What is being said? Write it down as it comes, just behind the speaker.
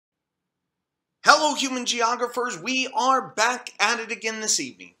Hello, human geographers. We are back at it again this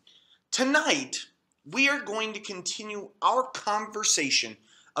evening. Tonight, we are going to continue our conversation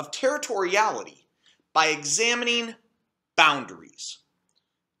of territoriality by examining boundaries.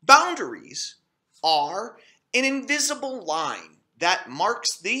 Boundaries are an invisible line that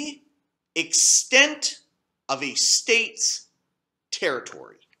marks the extent of a state's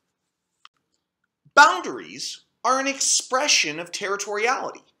territory. Boundaries are an expression of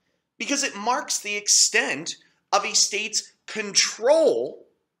territoriality, because it marks the extent of a state's control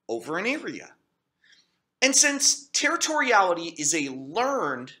over an area. And since territoriality is a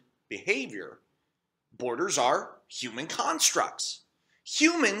learned behavior, borders are human constructs.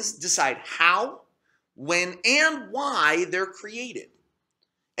 Humans decide how, when, and why they're created.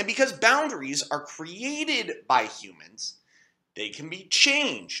 And because boundaries are created by humans, they can be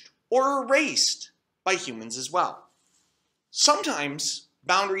changed or erased by humans as well. Sometimes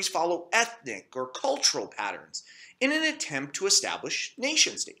boundaries follow ethnic or cultural patterns in an attempt to establish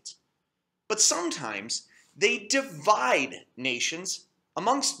nation states. But sometimes they divide nations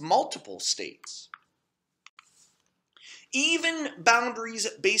amongst multiple states. Even boundaries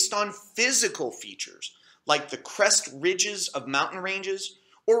based on physical features, like the crest ridges of mountain ranges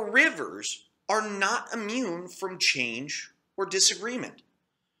or rivers, are not immune from change or disagreement.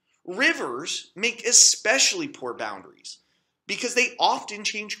 Rivers make especially poor boundaries, because they often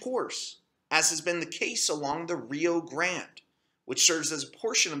change course, as has been the case along the Rio Grande, which serves as a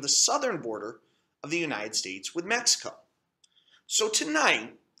portion of the southern border of the United States with Mexico. So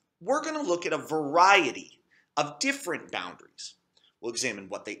tonight, we're going to look at a variety of different boundaries. We'll examine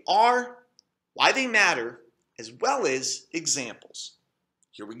what they are, why they matter, as well as examples.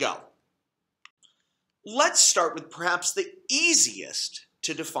 Here we go. Let's start with perhaps the easiest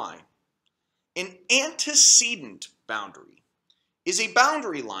to define. An antecedent boundary is a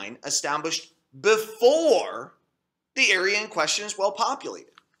boundary line established before the area in question is well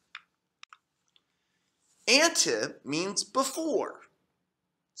populated. Ante means before.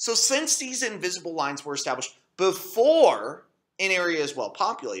 So since these invisible lines were established before an area is well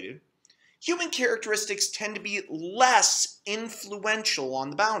populated, human characteristics tend to be less influential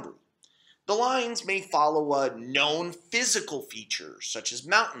on the boundary. The lines may follow a known physical feature, such as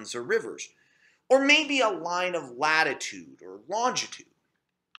mountains or rivers, or maybe a line of latitude or longitude.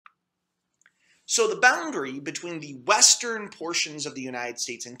 So the boundary between the western portions of the United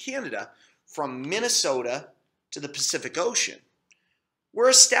States and Canada, from Minnesota to the Pacific Ocean, were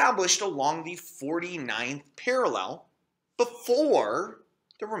established along the 49th parallel before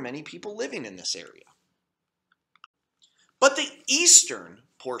there were many people living in this area. But the eastern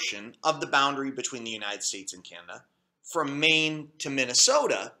portion of the boundary between the United States and Canada, from Maine to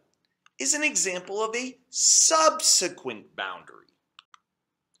Minnesota, is an example of a subsequent boundary,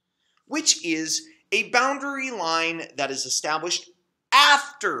 which is a boundary line that is established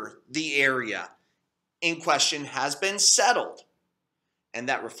after the area in question has been settled, and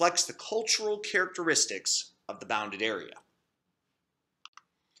that reflects the cultural characteristics of the bounded area.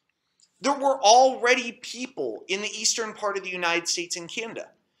 There were already people in the eastern part of the United States and Canada,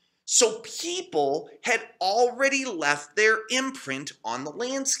 so people had already left their imprint on the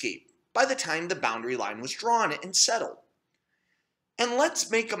landscape by the time the boundary line was drawn and settled. And let's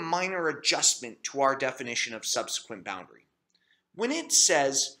make a minor adjustment to our definition of subsequent boundary. When it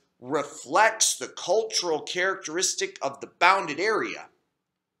says reflects the cultural characteristic of the bounded area,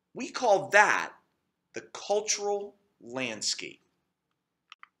 we call that the cultural landscape.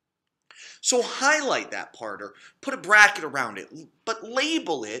 So highlight that part or put a bracket around it, but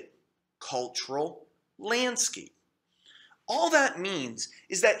label it cultural landscape. All that means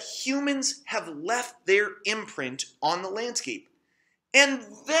is that humans have left their imprint on the landscape, and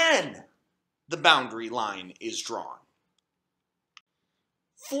then the boundary line is drawn.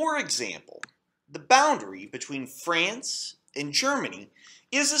 For example, the boundary between France and Germany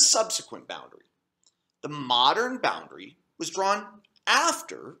is a subsequent boundary. The modern boundary was drawn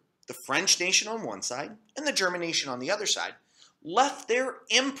after the French nation on one side and the German nation on the other side left their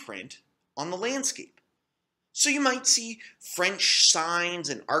imprint on the landscape. So you might see French signs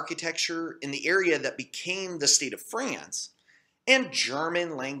and architecture in the area that became the state of France, and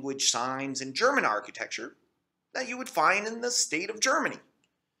German language signs and German architecture that you would find in the state of Germany.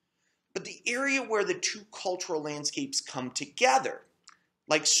 But the area where the two cultural landscapes come together,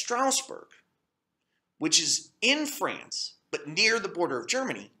 like Strasbourg, which is in France but near the border of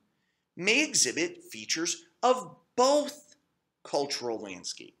Germany, may exhibit features of both cultural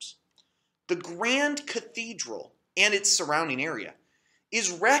landscapes. The Grand Cathedral and its surrounding area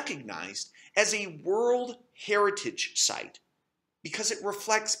is recognized as a World Heritage Site because it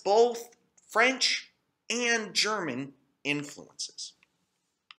reflects both French, and German influences.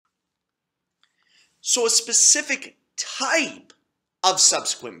 So a specific type of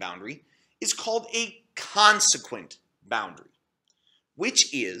subsequent boundary is called a consequent boundary,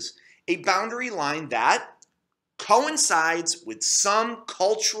 which is a boundary line that coincides with some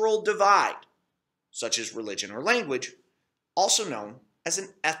cultural divide, such as religion or language, also known as an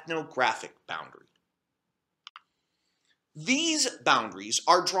ethnographic boundary. These boundaries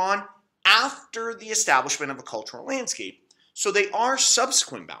are drawn after the establishment of a cultural landscape, so they are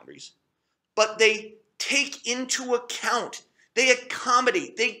subsequent boundaries, but they take into account, they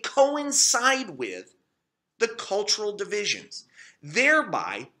accommodate, they coincide with the cultural divisions,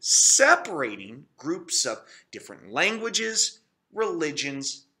 thereby separating groups of different languages,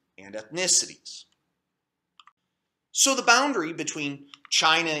 religions, and ethnicities. So the boundary between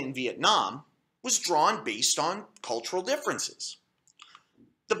China and Vietnam was drawn based on cultural differences.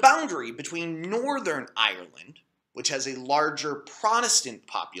 The boundary between Northern Ireland, which has a larger Protestant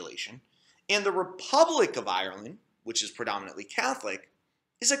population, and the Republic of Ireland, which is predominantly Catholic,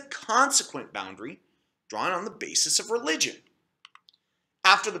 is a consequent boundary drawn on the basis of religion.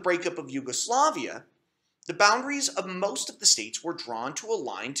 After the breakup of Yugoslavia, the boundaries of most of the states were drawn to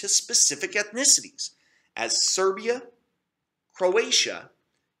align to specific ethnicities, as Serbia, Croatia,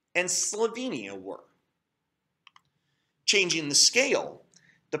 and Slovenia were. Changing the scale,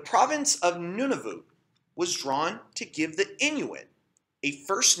 the province of Nunavut was drawn to give the Inuit, a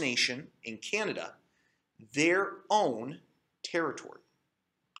First Nation in Canada, their own territory.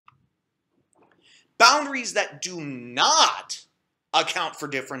 Boundaries that do not account for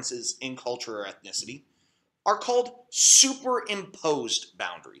differences in culture or ethnicity are called superimposed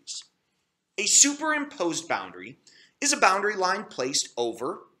boundaries. A superimposed boundary is a boundary line placed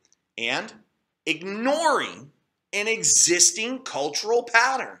over and ignoring an existing cultural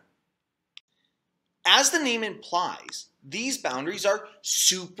pattern. As the name implies, these boundaries are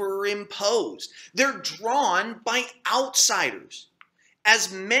superimposed. They're drawn by outsiders,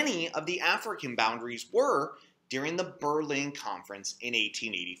 as many of the African boundaries were during the Berlin Conference in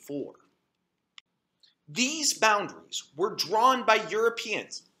 1884. These boundaries were drawn by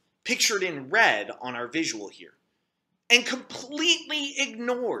Europeans, pictured in red on our visual here, and completely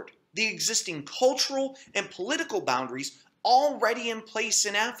ignored the existing cultural and political boundaries already in place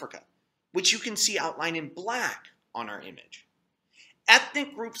in Africa, which you can see outlined in black on our image.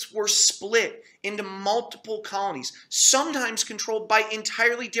 Ethnic groups were split into multiple colonies, sometimes controlled by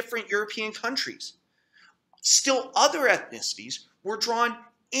entirely different European countries. Still, other ethnicities were drawn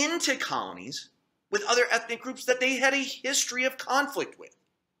into colonies with other ethnic groups that they had a history of conflict with.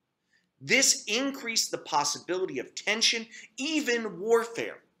 This increased the possibility of tension, even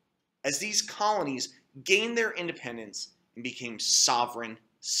warfare, as these colonies gained their independence and became sovereign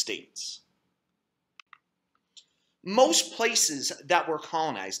states. Most places that were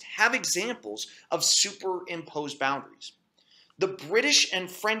colonized have examples of superimposed boundaries. The British and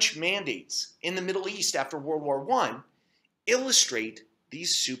French mandates in the Middle East after World War I illustrate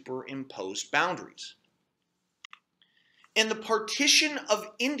these superimposed boundaries. And the partition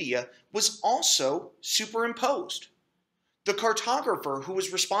of India was also superimposed. The cartographer who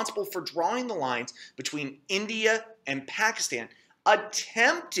was responsible for drawing the lines between India and Pakistan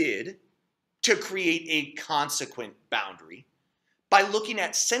attempted to create a consequent boundary by looking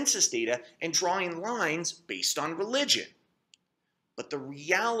at census data and drawing lines based on religion. But the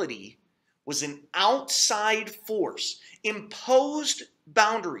reality was an outside force imposed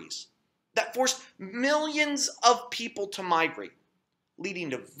boundaries that forced millions of people to migrate,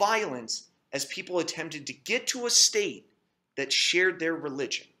 leading to violence as people attempted to get to a state that shared their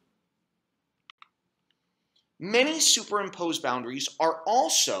religion. Many superimposed boundaries are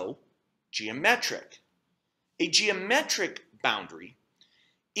also geometric. A geometric boundary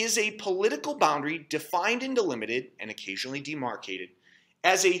is a political boundary defined and delimited, and occasionally demarcated,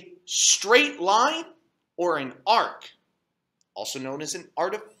 as a straight line or an arc, also known as an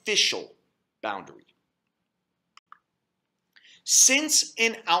artificial boundary. Since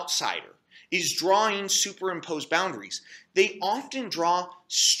an outsider is drawing superimposed boundaries, they often draw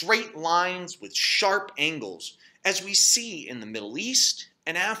straight lines with sharp angles, as we see in the Middle East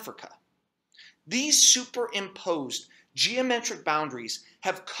and Africa. These superimposed geometric boundaries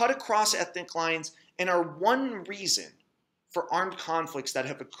have cut across ethnic lines and are one reason for armed conflicts that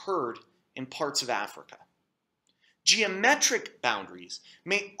have occurred in parts of Africa. Geometric boundaries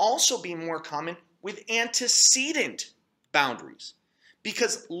may also be more common with antecedent boundaries,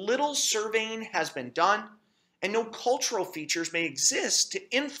 because little surveying has been done and no cultural features may exist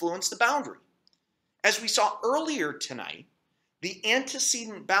to influence the boundary. As we saw earlier tonight, The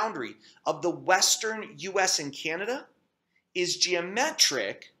antecedent boundary of the western US and Canada is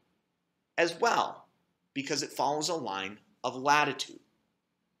geometric as well because it follows a line of latitude.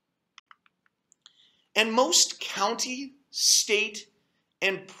 And most county, state,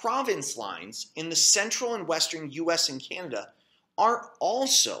 and province lines in the central and western US and Canada are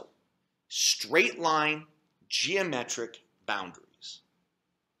also straight line geometric boundaries.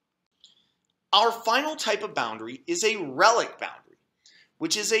 Our final type of boundary is a relic boundary,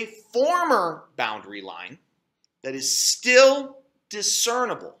 which is a former boundary line that is still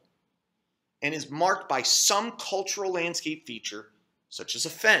discernible and is marked by some cultural landscape feature, such as a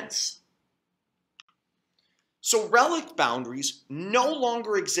fence. So relic boundaries no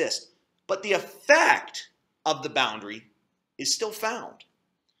longer exist, but the effect of the boundary is still found.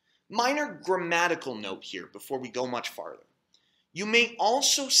 Minor grammatical note here before we go much farther. You may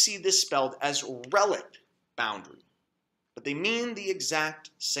also see this spelled as relic boundary, but they mean the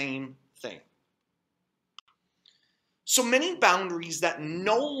exact same thing. So many boundaries that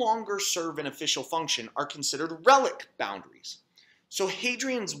no longer serve an official function are considered relic boundaries. So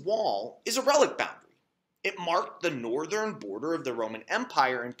Hadrian's Wall is a relic boundary. It marked the northern border of the Roman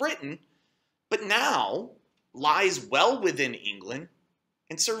Empire in Britain, but now lies well within England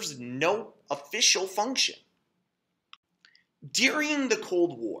and serves no official function. During the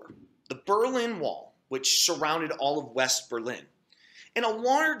Cold War, the Berlin Wall, which surrounded all of West Berlin, and a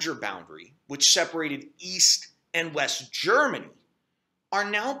larger boundary, which separated East and West Germany, are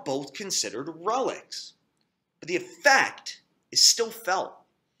now both considered relics. But the effect is still felt.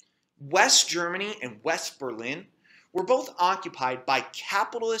 West Germany and West Berlin were both occupied by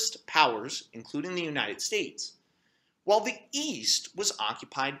capitalist powers, including the United States, while the East was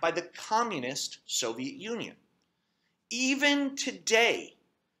occupied by the communist Soviet Union. Even today,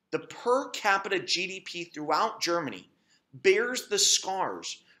 the per capita GDP throughout Germany bears the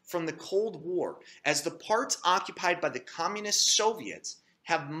scars from the Cold War, as the parts occupied by the communist Soviets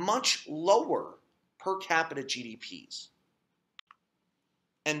have much lower per capita GDPs.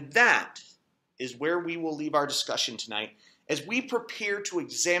 And that is where we will leave our discussion tonight as we prepare to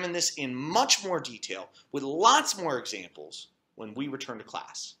examine this in much more detail with lots more examples when we return to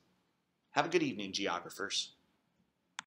class. Have a good evening, geographers.